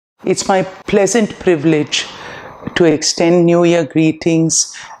It's my pleasant privilege to extend New Year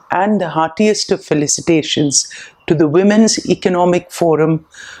greetings and the heartiest of felicitations to the Women's Economic Forum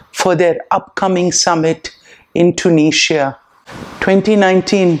for their upcoming summit in Tunisia.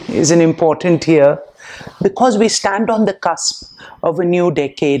 2019 is an important year because we stand on the cusp of a new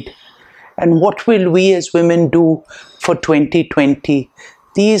decade. And what will we as women do for 2020?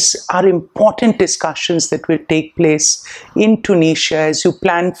 These are important discussions that will take place in Tunisia as you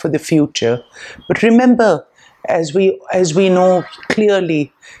plan for the future. But remember, as we know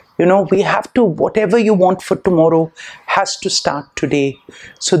clearly, we have to, whatever you want for tomorrow has to start today.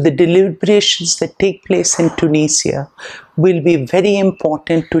 So the deliberations that take place in Tunisia will be very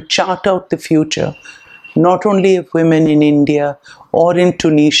important to chart out the future, not only of women in India or in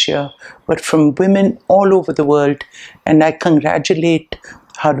Tunisia, but from women all over the world. And I congratulate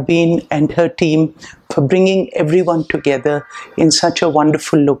Harbeen and her team for bringing everyone together in such a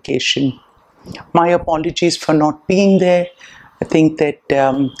wonderful location. My apologies for not being there. I think that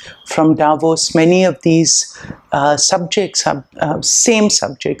from Davos, many of these subjects, same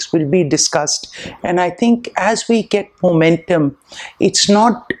subjects, will be discussed. And I think as we get momentum, it's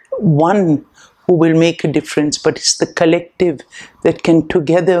not one who will make a difference, but it's the collective that can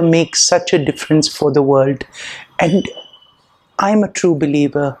together make such a difference for the world. And I'm a true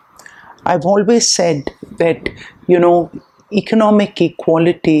believer. I've always said that, economic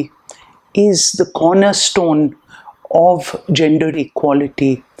equality is the cornerstone of gender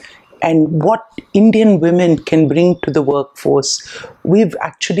equality. And what Indian women can bring to the workforce. We've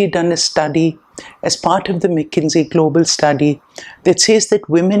actually done a study as part of the McKinsey Global Study that says that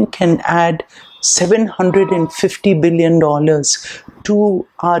women can add $750 billion to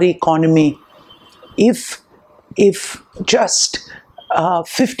our economy if just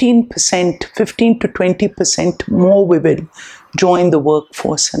 15% to 20% more women join the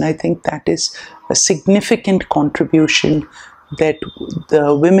workforce. And I think that is a significant contribution that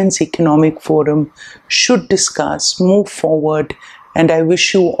the Women's Economic Forum should discuss, move forward, and I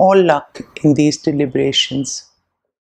wish you all luck in these deliberations.